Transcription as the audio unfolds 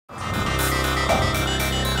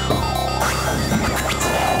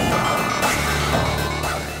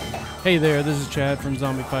Hey there, this is Chad from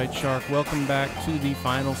Zombie Fight Shark. Welcome back to the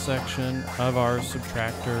final section of our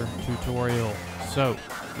Subtractor tutorial. So,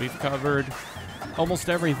 we've covered almost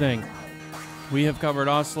everything. We have covered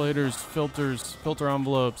oscillators, filters, filter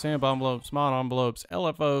envelopes, amp envelopes, mod envelopes,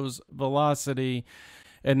 LFOs, velocity,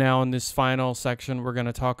 and now in this final section we're going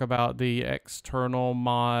to talk about the external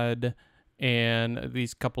mod and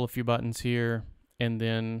these few buttons here, and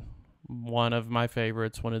then one of my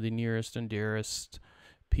favorites, one of the nearest and dearest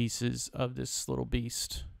pieces of this little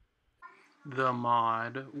beast, the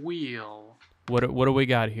mod wheel. What do we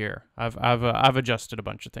got here? I've adjusted a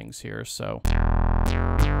bunch of things here, so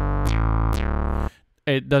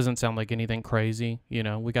it doesn't sound like anything crazy. You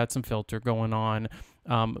know, we got some filter going on.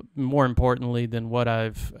 More importantly than what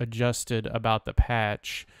I've adjusted about the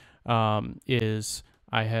patch is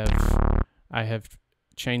I have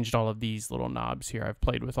changed all of these little knobs here. I've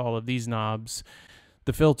played with all of these knobs.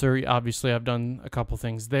 The filter, obviously I've done a couple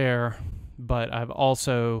things there, but I've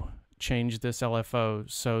also changed this LFO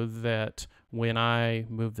so that when I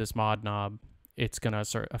move this mod knob, it's going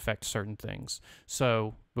to affect certain things.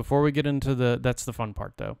 So before we get into that's the fun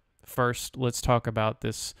part though. First, let's talk about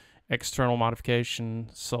this external modification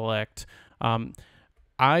select.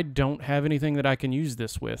 I don't have anything that I can use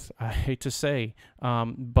this with. I hate to say,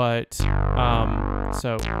 so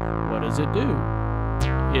what does it do?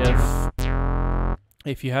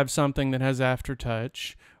 If you have something that has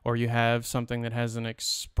aftertouch, or you have something that has an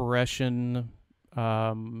expression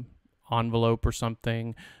envelope or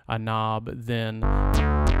something, a knob, then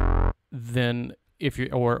if you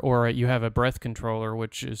or you have a breath controller,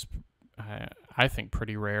 which is I think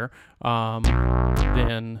pretty rare,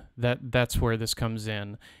 then that's where this comes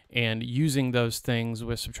in. And using those things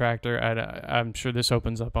with Subtractor, I'm sure this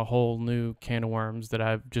opens up a whole new can of worms that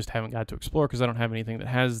I just haven't got to explore because I don't have anything that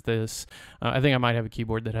has this. I think I might have a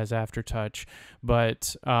keyboard that has aftertouch,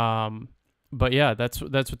 but yeah, that's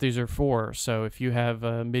what these are for. So if you have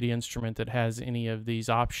a MIDI instrument that has any of these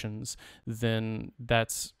options, then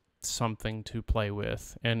that's something to play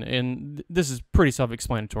with. And this is pretty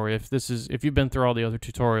self-explanatory. If you've been through all the other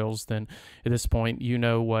tutorials, then at this point you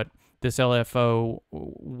know what this LFO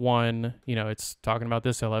 1, you know, it's talking about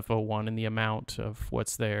this LFO 1 and the amount of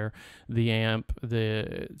what's there. The amp,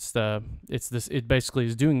 it basically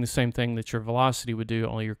is doing the same thing that your velocity would do,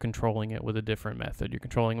 only you're controlling it with a different method. You're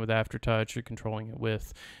controlling it with aftertouch, you're controlling it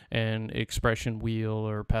with an expression wheel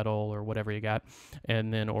or pedal or whatever you got,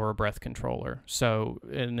 and then or a breath controller. So,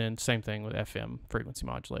 and then same thing with FM, frequency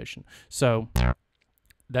modulation. So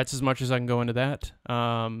that's as much as I can go into that,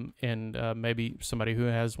 and maybe somebody who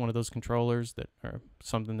has one of those controllers or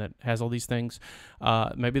something that has all these things,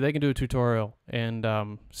 maybe they can do a tutorial and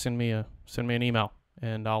send me an email,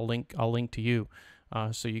 and I'll link to you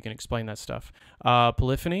so you can explain that stuff.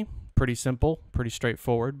 Polyphony, pretty simple, pretty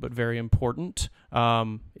straightforward, but very important.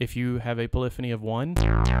 If you have a polyphony of 1,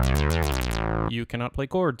 you cannot play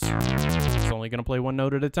chords. It's only going to play one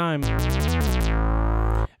note at a time.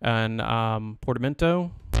 And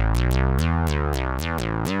portamento,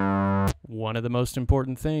 one of the most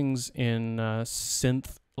important things in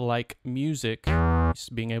synth-like music is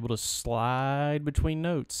being able to slide between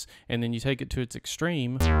notes, and then you take it to its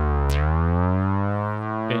extreme, and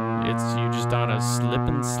you just done a slip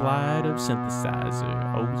and slide of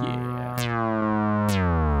synthesizer. Oh yeah.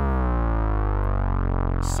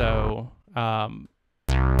 So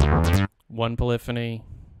one polyphony.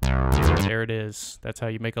 There it is. That's how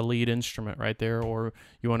you make a lead instrument right there. Or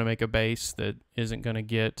you want to make a bass that isn't going to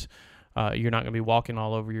get, you're not going to be walking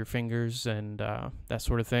all over your fingers and that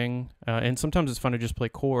sort of thing. And sometimes it's fun to just play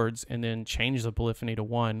chords and then change the polyphony to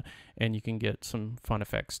 1, and you can get some fun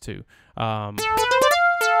effects too.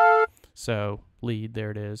 So lead,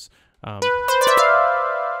 there it is.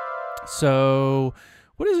 So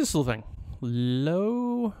what is this little thing?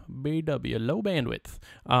 Low BW, low bandwidth.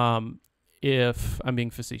 If I'm being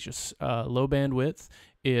facetious, low bandwidth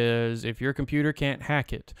is if your computer can't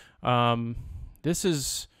hack it. This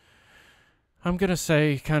is, I'm going to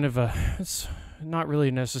say, kind of it's not really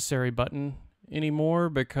a necessary button anymore,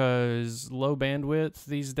 because low bandwidth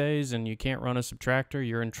these days and you can't run a Subtractor,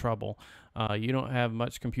 you're in trouble. You don't have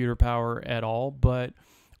much computer power at all, but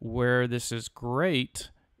where this is great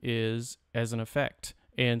is as an effect.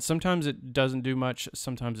 And sometimes it doesn't do much,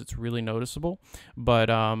 sometimes it's really noticeable. But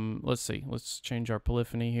let's see, let's change our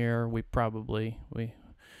polyphony here. We got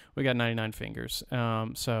 99 fingers.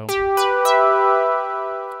 So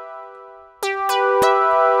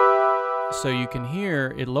you can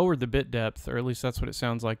hear it lowered the bit depth, or at least that's what it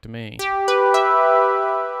sounds like to me.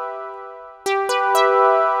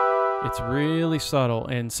 It's really subtle,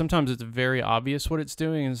 and sometimes it's very obvious what it's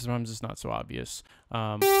doing, and sometimes it's not so obvious.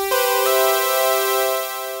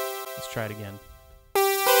 Let's try it again.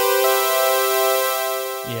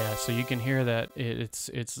 Yeah, so you can hear that it's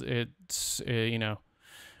you know,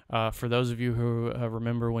 for those of you who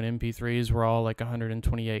remember when MP3s were all like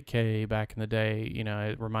 128K back in the day, you know,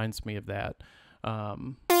 it reminds me of that.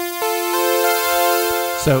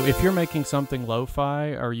 So if you're making something lo-fi,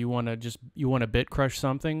 or you want to bit crush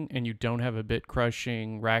something and you don't have a bit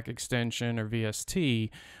crushing rack extension or VST,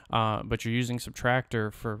 but you're using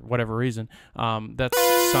Subtractor for whatever reason, that's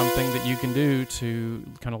something that you can do to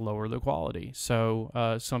kind of lower the quality. So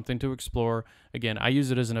something to explore. Again, I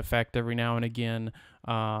use it as an effect every now and again.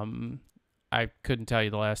 I couldn't tell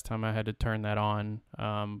you the last time I had to turn that on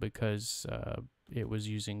because it was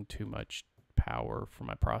using too much power for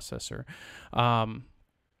my processor.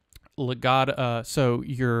 Legato, so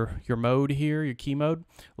your mode here, your key mode,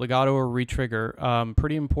 legato or retrigger,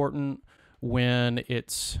 pretty important when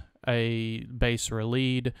it's a bass or a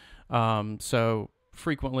lead. So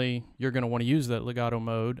frequently you're going to want to use that legato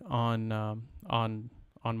mode on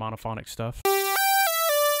monophonic stuff.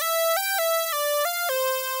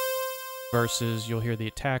 Versus you'll hear the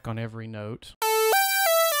attack on every note.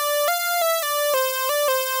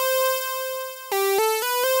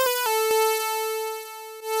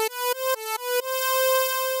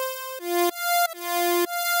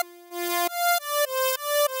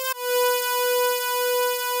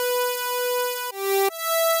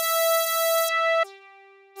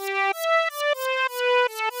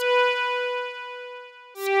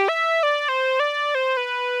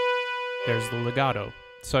 There's the legato.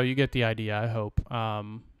 So you get the idea, I hope.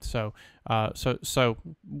 So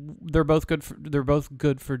they're both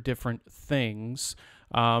good for different things.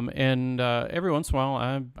 And every once in a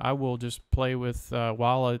while, I will just play with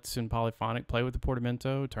while it's in polyphonic, play with the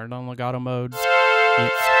portamento, turn it on legato mode.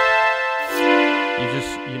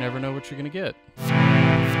 You never know what you're gonna get.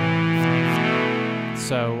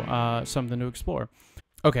 So something to explore.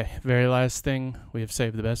 Okay, very last thing, we have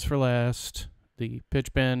saved the best for last. The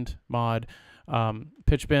pitch bend mod.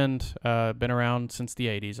 Pitch bend, been around since the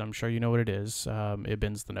 80s. I'm sure you know what it is. It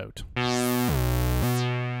bends the note.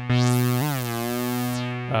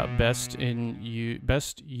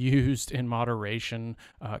 Best used in moderation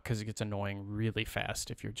because it gets annoying really fast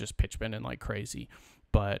if you're just pitch bending like crazy.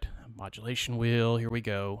 But modulation wheel, here we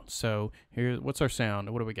go. So here, what's our sound?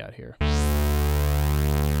 What do we got here?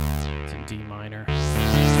 It's in D minor.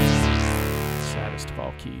 Saddest of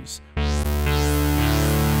all keys.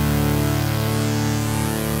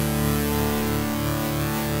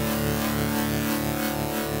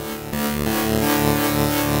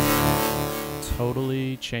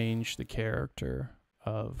 Totally change the character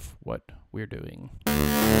of what we're doing.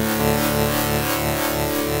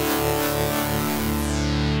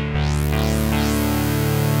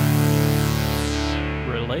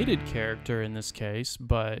 Related character in this case,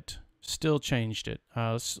 but still changed it.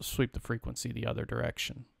 Let's sweep the frequency the other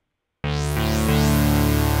direction.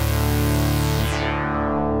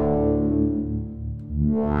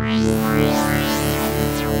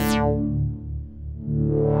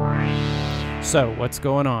 So what's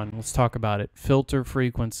going on? Let's talk about it. Filter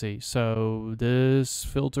frequency. So this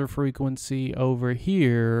filter frequency over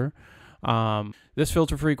here, this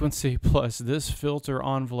filter frequency plus this filter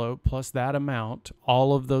envelope plus that amount,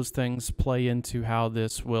 all of those things play into how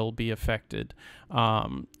this will be affected.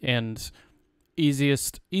 And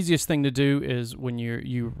easiest thing to do is when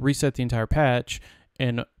you reset the entire patch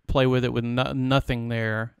and play with it with nothing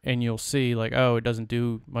there, and you'll see like, oh, it doesn't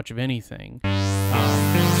do much of anything.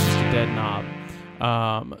 It's just a dead knob.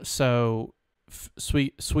 So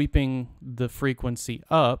sweeping the frequency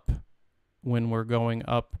up when we're going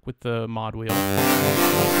up with the mod wheel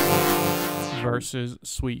versus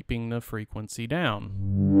sweeping the frequency down.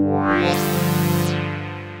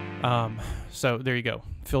 So there you go.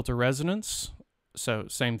 Filter resonance. So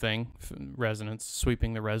same thing, resonance,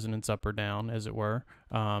 sweeping the resonance up or down, as it were.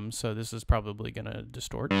 So this is probably going to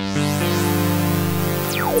distort.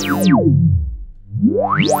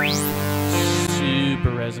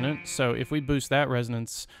 Super resonant. So if we boost that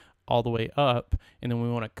resonance all the way up, and then we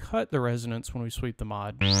want to cut the resonance when we sweep the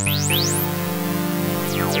mod.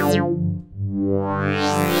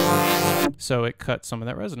 So it cuts some of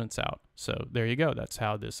that resonance out. So there you go. That's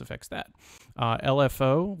how this affects that.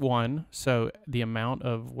 LFO 1. So the amount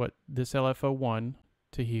of what this LFO 1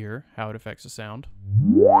 to here, how it affects the sound.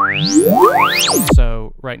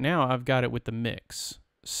 So right now I've got it with the mix.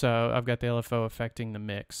 So I've got the LFO affecting the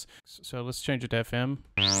mix. So let's change it to FM.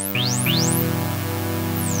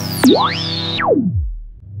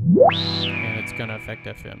 And it's going to affect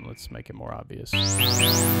FM. Let's make it more obvious. You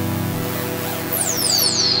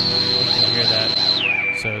can hear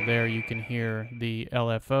that So there you can hear the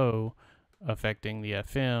LFO affecting the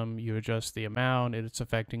FM. You adjust the amount, it's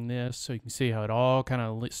affecting this. So you can see how it all kind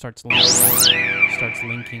of starts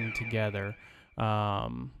linking together.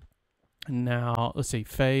 Now, let's see,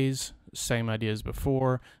 phase, same idea as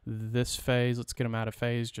before. This phase, let's get them out of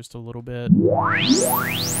phase just a little bit.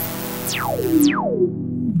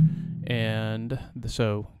 And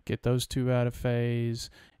so get those two out of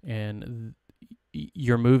phase, and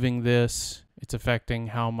you're moving this. It's affecting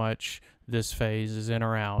how much this phase is in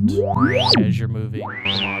or out as you're moving the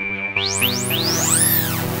mod wheel.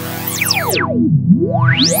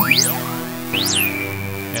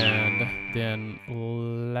 And then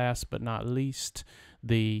last but not least,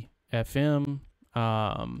 the FM,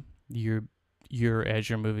 as you're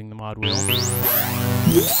moving the mod wheel. So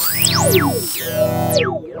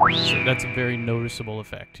that's a very noticeable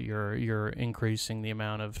effect. You're increasing the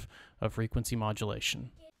amount of frequency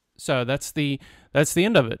modulation. So that's the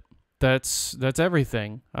end of it. That's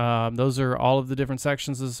everything. Those are all of the different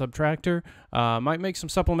sections of the Subtractor. Might make some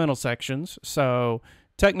supplemental sections. So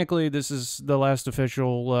technically, this is the last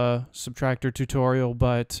official Subtractor tutorial,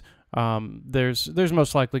 but there's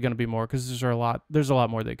most likely going to be more, because there's a lot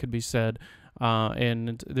more that could be said,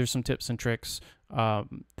 and there's some tips and tricks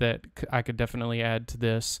that I could definitely add to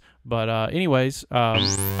this. But anyways,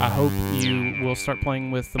 I hope you will start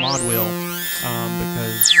playing with the mod wheel,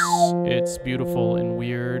 because it's beautiful and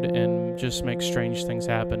weird and just makes strange things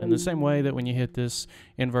happen. In the same way that when you hit this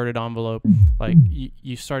inverted envelope, like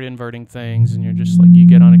you start inverting things and you're just like, you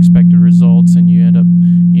get unexpected results, and you end up,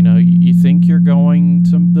 you think you're going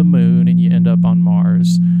to the moon and you end up on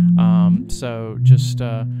Mars. So just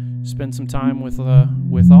spend some time with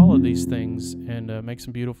all of these things and make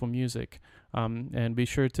some beautiful music. And be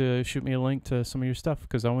sure to shoot me a link to some of your stuff,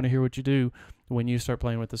 because I want to hear what you do when you start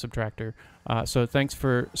playing with the Subtractor. So thanks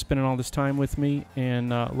for spending all this time with me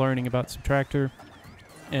and learning about Subtractor.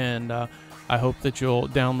 And I hope that you'll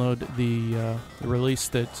download the release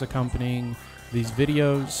that's accompanying these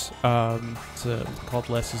videos. It's called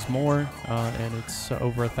Less is More, and it's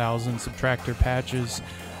over 1,000 Subtractor patches.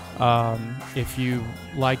 If you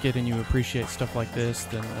like it and you appreciate stuff like this,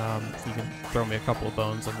 then you can throw me a couple of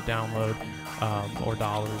bones on the download, or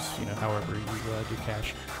dollars, however you do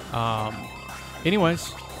cash. Anyways,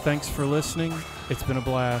 thanks for listening. It's been a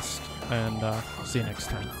blast, and see you next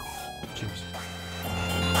time. Cheers.